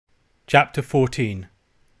Chapter 14.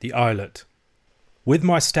 The Islet. With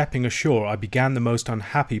my stepping ashore I began the most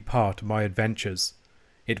unhappy part of my adventures.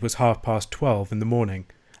 It was 12:30 in the morning,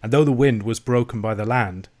 and though the wind was broken by the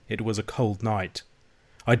land, it was a cold night.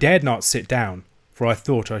 I dared not sit down, for I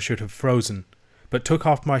thought I should have frozen, but took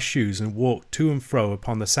off my shoes and walked to and fro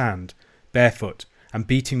upon the sand, barefoot, and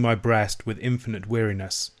beating my breast with infinite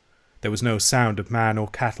weariness. There was no sound of man or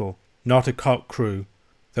cattle, not a cock crew,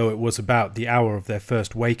 though it was about the hour of their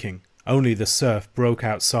first waking. Only the surf broke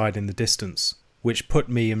outside in the distance, which put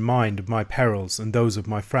me in mind of my perils and those of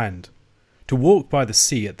my friend. To walk by the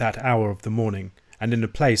sea at that hour of the morning, and in a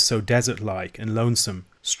place so desert-like and lonesome,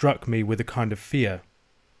 struck me with a kind of fear.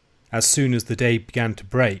 As soon as the day began to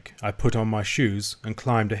break, I put on my shoes and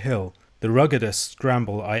climbed a hill, the ruggedest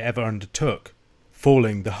scramble I ever undertook,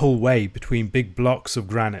 falling the whole way between big blocks of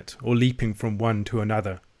granite or leaping from one to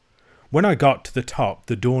another. When I got to the top,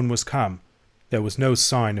 the dawn was come. There was no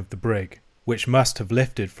sign of the brig, which must have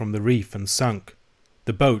lifted from the reef and sunk.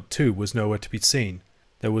 The boat, too, was nowhere to be seen.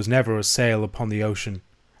 There was never a sail upon the ocean,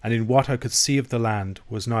 and in what I could see of the land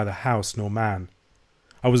was neither house nor man.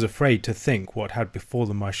 I was afraid to think what had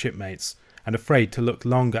befallen my shipmates, and afraid to look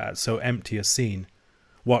longer at so empty a scene.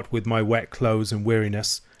 What with my wet clothes and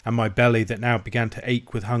weariness, and my belly that now began to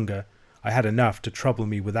ache with hunger, I had enough to trouble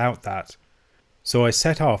me without that. So I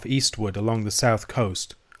set off eastward along the south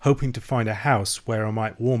coast, hoping to find a house where I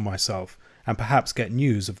might warm myself, and perhaps get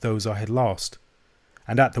news of those I had lost.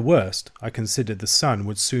 And at the worst, I considered the sun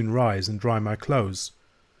would soon rise and dry my clothes.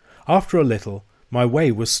 After a little, my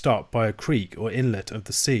way was stopped by a creek or inlet of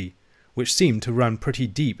the sea, which seemed to run pretty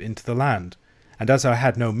deep into the land, and as I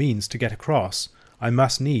had no means to get across, I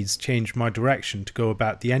must needs change my direction to go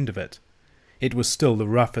about the end of it. It was still the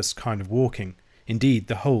roughest kind of walking. Indeed,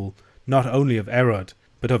 the whole, not only of Erod,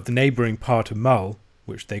 but of the neighbouring part of Mull,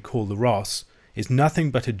 which they call the Ross, is nothing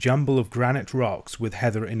but a jumble of granite rocks with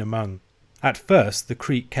heather in among. At first the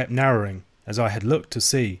creek kept narrowing, as I had looked to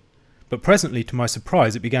see, but presently to my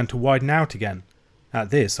surprise it began to widen out again. At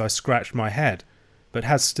this I scratched my head, but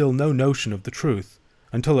had still no notion of the truth,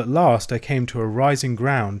 until at last I came to a rising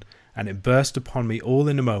ground, and it burst upon me all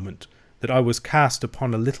in a moment that I was cast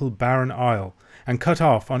upon a little barren isle, and cut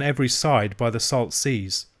off on every side by the salt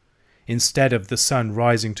seas. Instead of the sun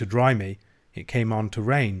rising to dry me, it came on to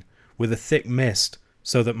rain, with a thick mist,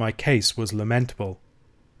 so that my case was lamentable.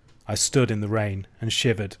 I stood in the rain, and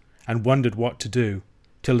shivered, and wondered what to do,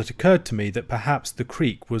 till it occurred to me that perhaps the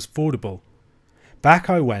creek was fordable. Back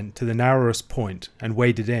I went to the narrowest point, and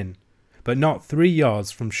waded in, but not 3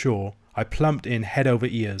 yards from shore I plumped in head over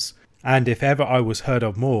ears, and if ever I was heard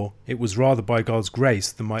of more, it was rather by God's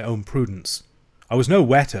grace than my own prudence. I was no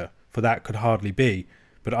wetter, for that could hardly be,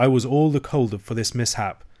 but I was all the colder for this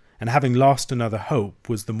mishap, and having lost another hope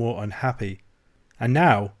was the more unhappy. And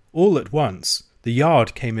now, all at once, the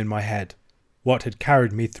yard came in my head. What had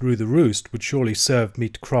carried me through the roost would surely serve me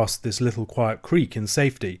to cross this little quiet creek in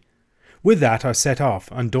safety. With that I set off,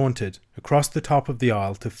 undaunted, across the top of the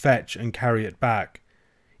isle to fetch and carry it back.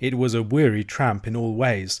 It was a weary tramp in all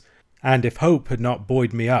ways, and if hope had not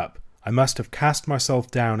buoyed me up, I must have cast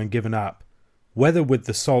myself down and given up. Whether with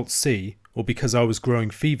the salt sea, or because I was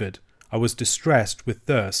growing fevered, I was distressed with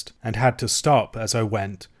thirst, and had to stop as I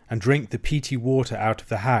went, and drink the peaty water out of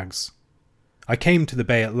the hags. I came to the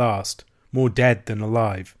bay at last, more dead than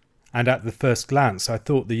alive, and at the first glance I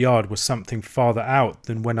thought the yard was something farther out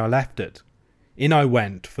than when I left it. In I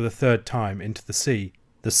went for the third time into the sea.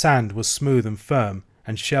 The sand was smooth and firm,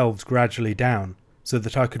 and shelved gradually down, so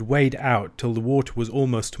that I could wade out till the water was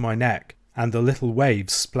almost to my neck, and the little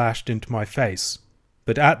waves splashed into my face.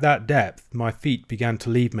 But at that depth my feet began to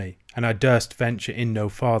leave me, and I durst venture in no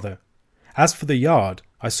farther. As for the yard,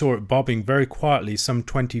 I saw it bobbing very quietly some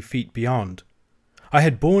 20 feet beyond. I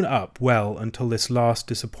had borne up well until this last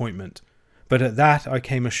disappointment, but at that I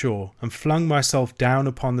came ashore, and flung myself down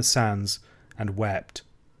upon the sands, and wept.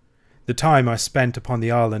 The time I spent upon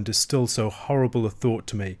the island is still so horrible a thought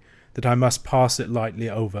to me, that I must pass it lightly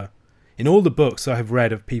over. In all the books I have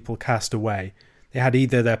read of people cast away, they had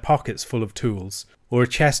either their pockets full of tools, or a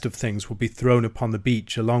chest of things would be thrown upon the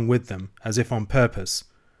beach along with them, as if on purpose.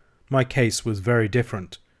 My case was very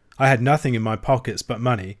different. I had nothing in my pockets but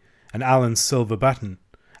money, and Allen's silver button,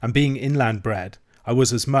 and being inland bred, I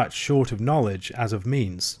was as much short of knowledge as of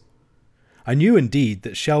means. I knew indeed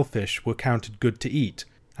that shellfish were counted good to eat,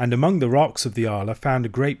 and among the rocks of the isle I found a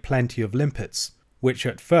great plenty of limpets, which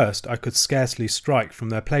at first I could scarcely strike from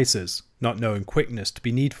their places, not knowing quickness to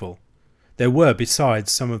be needful. There were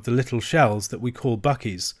besides some of the little shells that we call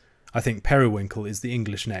buckies. I think periwinkle is the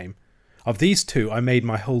English name. Of these two I made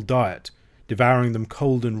my whole diet, devouring them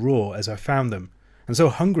cold and raw as I found them, and so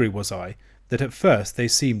hungry was I that at first they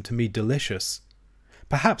seemed to me delicious.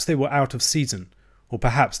 Perhaps they were out of season, or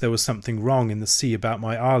perhaps there was something wrong in the sea about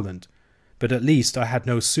my island, but at least I had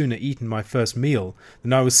no sooner eaten my first meal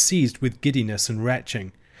than I was seized with giddiness and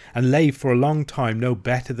retching, and lay for a long time no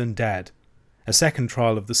better than dead. A second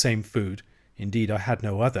trial of the same food, indeed I had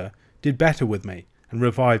no other, did better with me, and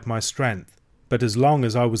revived my strength. But as long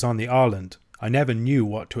as I was on the island, I never knew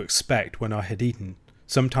what to expect when I had eaten.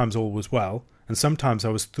 Sometimes all was well, and sometimes I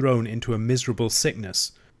was thrown into a miserable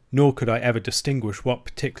sickness, nor could I ever distinguish what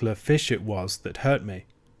particular fish it was that hurt me.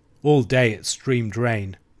 All day it streamed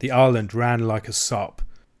rain, the island ran like a sop,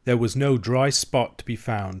 there was no dry spot to be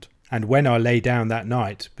found, and when I lay down that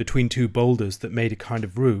night, between two boulders that made a kind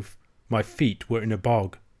of roof, my feet were in a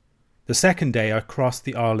bog. The second day I crossed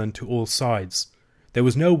the island to all sides. There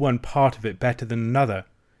was no one part of it better than another.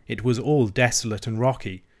 It was all desolate and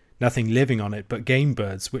rocky, nothing living on it but game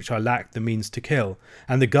birds which I lacked the means to kill,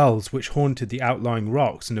 and the gulls which haunted the outlying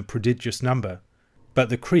rocks in a prodigious number. But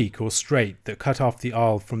the creek or strait that cut off the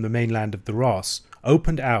isle from the mainland of the Ross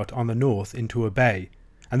opened out on the north into a bay,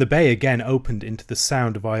 and the bay again opened into the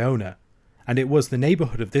Sound of Iona, and it was the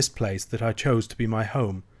neighbourhood of this place that I chose to be my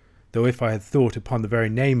home, though if I had thought upon the very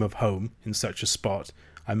name of home in such a spot,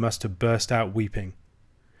 I must have burst out weeping.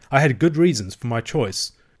 I had good reasons for my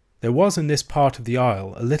choice. There was in this part of the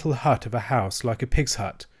isle a little hut of a house like a pig's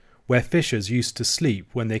hut, where fishers used to sleep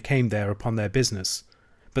when they came there upon their business,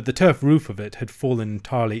 but the turf roof of it had fallen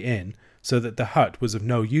entirely in, so that the hut was of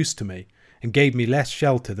no use to me, and gave me less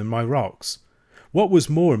shelter than my rocks. What was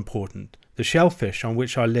more important, the shellfish on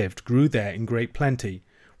which I lived grew there in great plenty.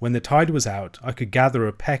 When the tide was out, I could gather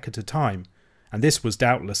a peck at a time, and this was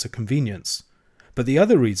doubtless a convenience. But the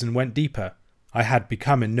other reason went deeper. I had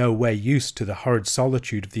become in no way used to the horrid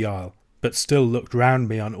solitude of the isle, but still looked round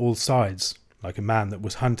me on all sides, like a man that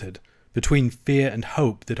was hunted, between fear and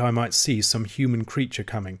hope that I might see some human creature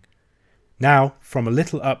coming. Now, from a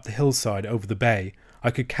little up the hillside over the bay, I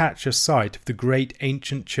could catch a sight of the great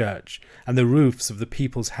ancient church and the roofs of the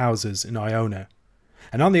people's houses in Iona.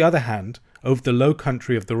 And on the other hand, over the low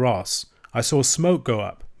country of the Ross, I saw smoke go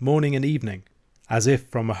up, morning and evening, as if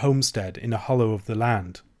from a homestead in a hollow of the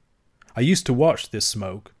land. I used to watch this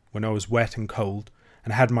smoke, when I was wet and cold,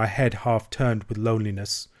 and had my head half turned with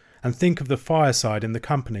loneliness, and think of the fireside and the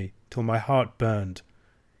company, till my heart burned.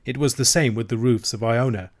 It was the same with the roofs of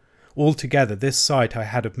Iona. Altogether this sight I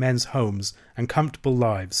had of men's homes and comfortable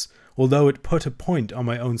lives, although it put a point on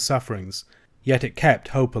my own sufferings, yet it kept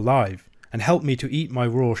hope alive, and helped me to eat my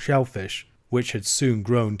raw shellfish, which had soon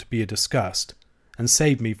grown to be a disgust, and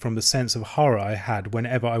saved me from the sense of horror I had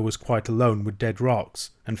whenever I was quite alone with dead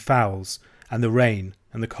rocks, and fowls, and the rain,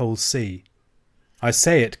 and the cold sea. I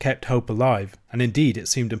say it kept hope alive, and indeed it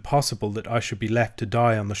seemed impossible that I should be left to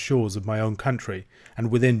die on the shores of my own country,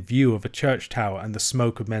 and within view of a church tower and the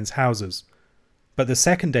smoke of men's houses. But the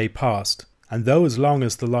second day passed, and though as long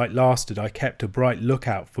as the light lasted I kept a bright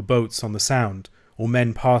lookout for boats on the Sound, or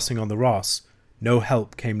men passing on the Ross, no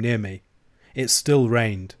help came near me. It still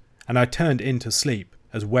rained, and I turned in to sleep,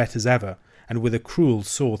 as wet as ever, and with a cruel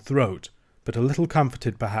sore throat, but a little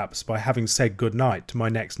comforted perhaps by having said good night to my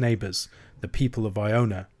next neighbours, the people of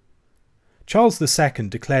Iona. Charles II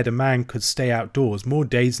declared a man could stay outdoors more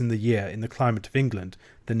days in the year in the climate of England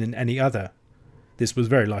than in any other. This was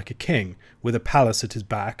very like a king, with a palace at his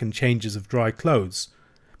back and changes of dry clothes,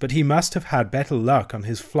 but he must have had better luck on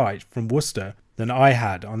his flight from Worcester than I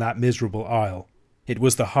had on that miserable isle. It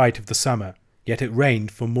was the height of the summer, yet it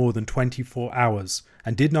rained for more than 24 hours,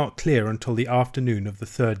 and did not clear until the afternoon of the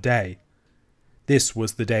third day. This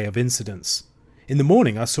was the day of incidents. In the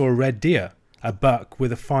morning I saw a red deer, a buck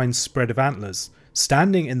with a fine spread of antlers,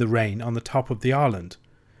 standing in the rain on the top of the island,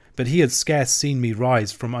 but he had scarce seen me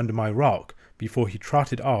rise from under my rock before he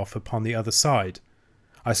trotted off upon the other side.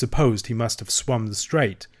 I supposed he must have swum the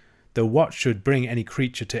strait, though what should bring any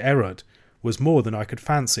creature to Erod was more than I could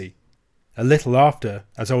fancy. A little after,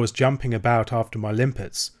 as I was jumping about after my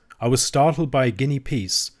limpets, I was startled by a guinea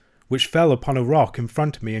piece, which fell upon a rock in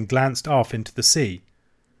front of me and glanced off into the sea.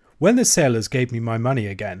 When the sailors gave me my money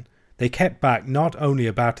again, they kept back not only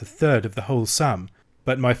about a third of the whole sum,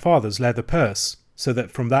 but my father's leather purse, so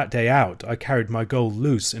that from that day out I carried my gold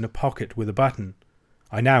loose in a pocket with a button.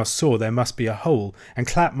 I now saw there must be a hole, and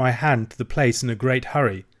clapped my hand to the place in a great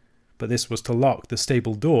hurry, but this was to lock the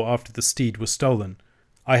stable door after the steed was stolen.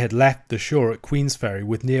 I had left the shore at Queensferry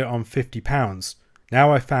with near on £50.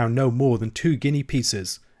 Now I found no more than 2 guinea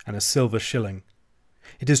pieces and a silver shilling.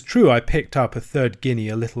 It is true I picked up a third guinea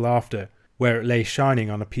a little after, where it lay shining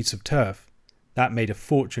on a piece of turf. That made a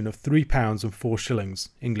fortune of £3 and 4 shillings,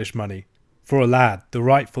 English money, for a lad, the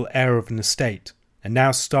rightful heir of an estate, and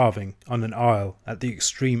now starving on an isle at the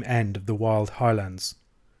extreme end of the wild highlands.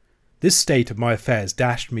 This state of my affairs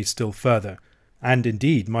dashed me still further, and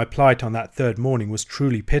indeed my plight on that third morning was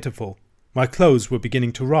truly pitiful. My clothes were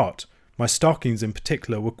beginning to rot, my stockings in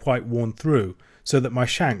particular were quite worn through, so that my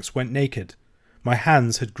shanks went naked. My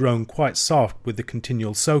hands had grown quite soft with the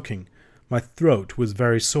continual soaking, my throat was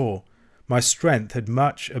very sore, my strength had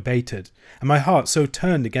much abated, and my heart so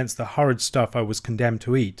turned against the horrid stuff I was condemned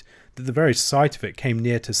to eat, that the very sight of it came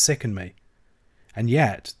near to sicken me. And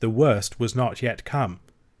yet the worst was not yet come.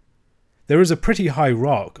 There is a pretty high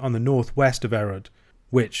rock on the north-west of Erod,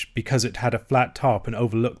 which, because it had a flat top and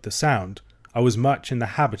overlooked the Sound, I was much in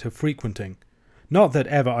the habit of frequenting. Not that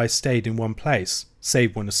ever I stayed in one place,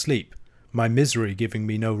 save when asleep, my misery giving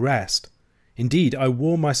me no rest. Indeed, I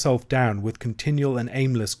wore myself down with continual and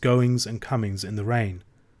aimless goings and comings in the rain.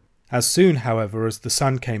 As soon, however, as the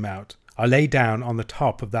sun came out, I lay down on the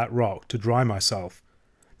top of that rock to dry myself.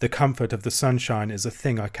 The comfort of the sunshine is a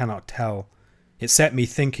thing I cannot tell. It set me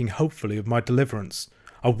thinking hopefully of my deliverance,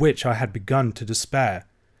 of which I had begun to despair,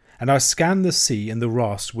 and I scanned the sea and the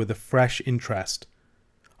Ross with a fresh interest.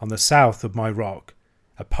 On the south of my rock,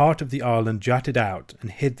 a part of the island jutted out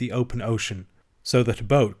and hid the open ocean, so that a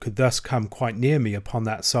boat could thus come quite near me upon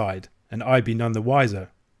that side, and I be none the wiser.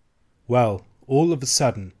 Well, all of a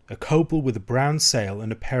sudden, a coble with a brown sail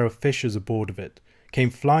and a pair of fishers aboard of it came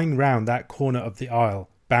flying round that corner of the isle,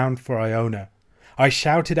 bound for Iona. I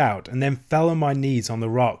shouted out, and then fell on my knees on the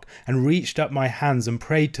rock, and reached up my hands and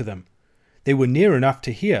prayed to them. They were near enough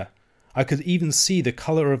to hear. I could even see the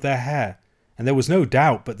colour of their hair, and there was no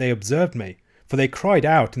doubt but they observed me, for they cried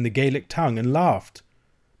out in the Gaelic tongue and laughed.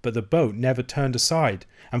 But the boat never turned aside,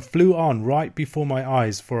 and flew on right before my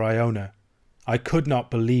eyes for Iona. I could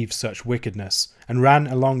not believe such wickedness, and ran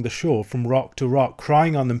along the shore from rock to rock,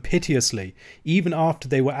 crying on them piteously. Even after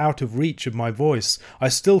they were out of reach of my voice, I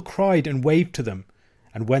still cried and waved to them,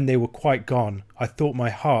 and when they were quite gone, I thought my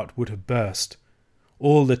heart would have burst.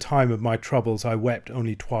 All the time of my troubles I wept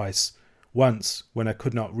only twice, once when I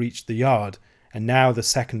could not reach the yard, and now the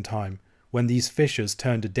second time, when these fishers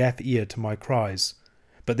turned a deaf ear to my cries.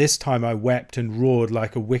 But this time I wept and roared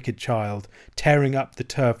like a wicked child, tearing up the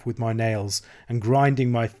turf with my nails, and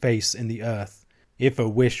grinding my face in the earth. If a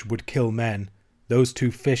wish would kill men, those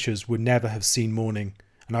two fishers would never have seen morning,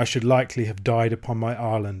 and I should likely have died upon my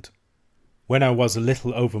island. When I was a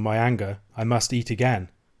little over my anger, I must eat again,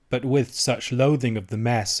 but with such loathing of the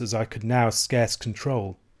mess as I could now scarce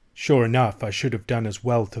control. Sure enough, I should have done as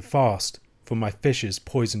well to fast, for my fishes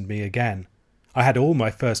poisoned me again. I had all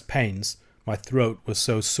my first pains. My throat was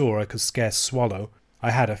so sore I could scarce swallow.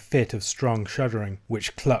 I had a fit of strong shuddering,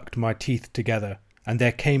 which clucked my teeth together, and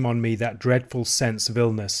there came on me that dreadful sense of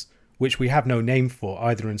illness, which we have no name for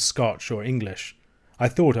either in Scotch or English. I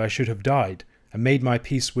thought I should have died, and made my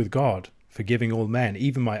peace with God, forgiving all men,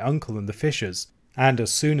 even my uncle and the fishers, and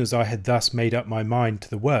as soon as I had thus made up my mind to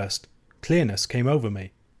the worst, clearness came over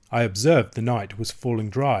me. I observed the night was falling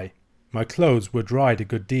dry. My clothes were dried a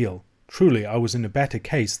good deal. Truly I was in a better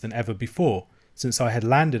case than ever before, since I had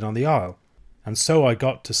landed on the isle, and so I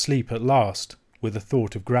got to sleep at last, with a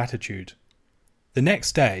thought of gratitude. The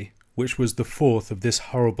next day, which was the fourth of this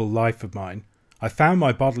horrible life of mine, I found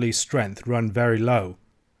my bodily strength run very low,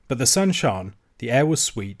 but the sun shone, the air was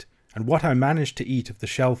sweet, and what I managed to eat of the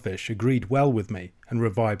shellfish agreed well with me, and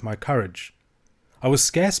revived my courage. I was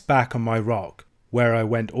scarce back on my rock, where I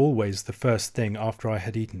went always the first thing after I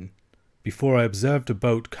had eaten, before I observed a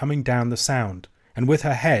boat coming down the Sound, and with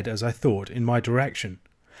her head, as I thought, in my direction.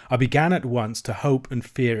 I began at once to hope and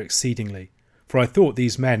fear exceedingly, for I thought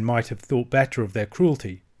these men might have thought better of their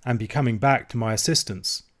cruelty, and be coming back to my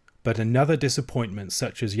assistance. But another disappointment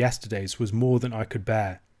such as yesterday's was more than I could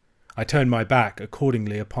bear. I turned my back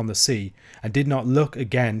accordingly upon the sea, and did not look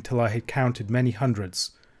again till I had counted many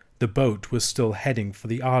hundreds. The boat was still heading for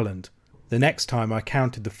the island. The next time I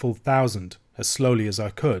counted the full 1,000, as slowly as I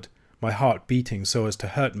could, my heart beating so as to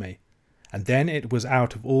hurt me, and then it was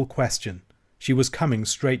out of all question. She was coming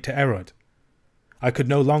straight to Erod. I could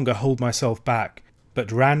no longer hold myself back,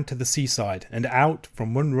 but ran to the seaside, and out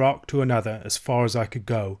from one rock to another as far as I could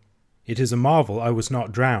go. It is a marvel I was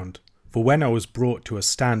not drowned, for when I was brought to a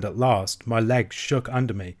stand at last, my legs shook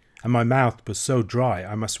under me, and my mouth was so dry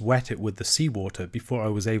I must wet it with the sea water before I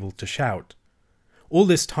was able to shout. All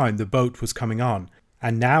this time the boat was coming on,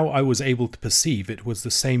 and now I was able to perceive it was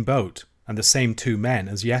the same boat, and the same two men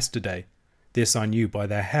as yesterday. This I knew by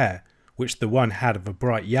their hair, which the one had of a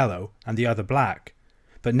bright yellow, and the other black.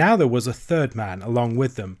 But now there was a third man along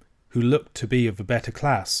with them, who looked to be of a better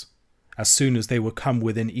class. As soon as they were come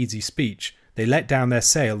within easy speech, they let down their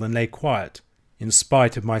sail and lay quiet. In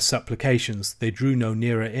spite of my supplications, they drew no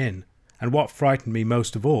nearer in, and what frightened me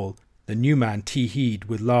most of all, the new man tee-heed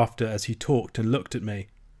with laughter as he talked and looked at me.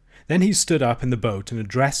 Then he stood up in the boat and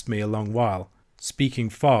addressed me a long while, speaking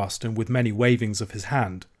fast and with many wavings of his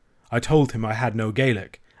hand. I told him I had no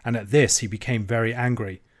Gaelic, and at this he became very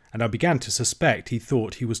angry, and I began to suspect he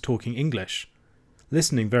thought he was talking English.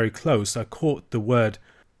 Listening very close, I caught the word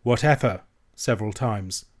whatever several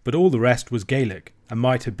times, but all the rest was Gaelic, and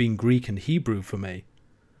might have been Greek and Hebrew for me.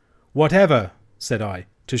 Whatever, said I,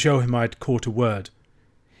 to show him I had caught a word.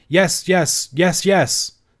 Yes, yes, yes,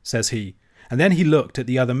 yes, says he, and then he looked at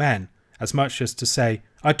the other men, as much as to say,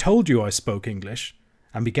 I told you I spoke English,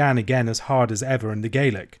 and began again as hard as ever in the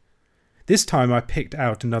Gaelic. This time I picked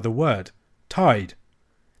out another word, tide.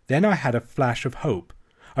 Then I had a flash of hope.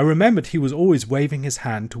 I remembered he was always waving his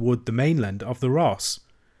hand toward the mainland of the Ross.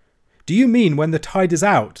 Do you mean when the tide is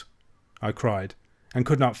out? I cried, and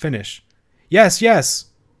could not finish. Yes, yes,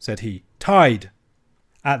 said he, tide.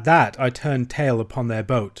 At that I turned tail upon their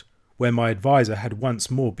boat, where my adviser had once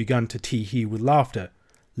more begun to tee-hee with laughter,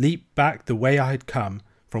 leaped back the way I had come,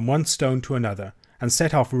 from one stone to another, and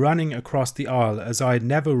set off running across the isle as I had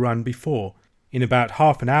never run before. In about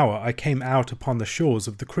half an hour I came out upon the shores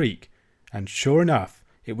of the creek, and sure enough,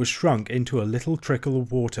 it was shrunk into a little trickle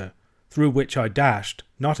of water, through which I dashed,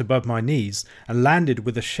 not above my knees, and landed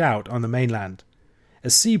with a shout on the mainland. A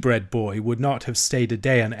sea-bred boy would not have stayed a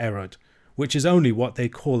day on Errod, which is only what they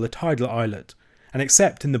call a tidal islet, and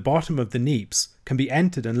except in the bottom of the neaps, can be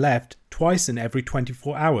entered and left twice in every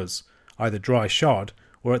 24 hours, either dry shod,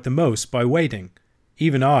 or at the most by wading.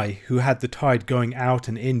 Even I, who had the tide going out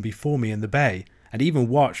and in before me in the bay, and even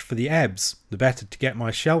watched for the ebbs, the better to get my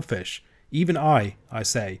shellfish, even I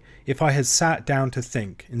say, if I had sat down to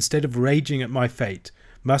think, instead of raging at my fate,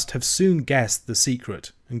 must have soon guessed the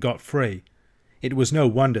secret, and got free. It was no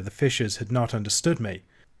wonder the fishers had not understood me.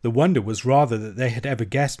 The wonder was rather that they had ever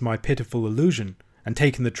guessed my pitiful illusion, and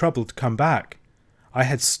taken the trouble to come back. I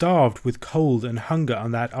had starved with cold and hunger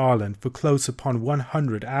on that island for close upon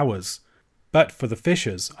 100 hours. But for the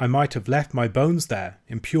fishers, I might have left my bones there,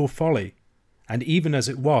 in pure folly. And even as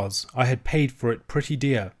it was, I had paid for it pretty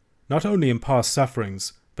dear, not only in past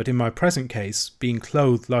sufferings, but in my present case, being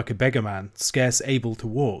clothed like a beggarman, scarce able to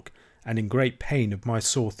walk, and in great pain of my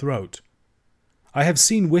sore throat. I have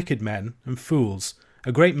seen wicked men and fools,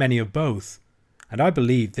 a great many of both, and I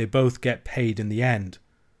believe they both get paid in the end,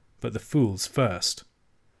 but the fools first.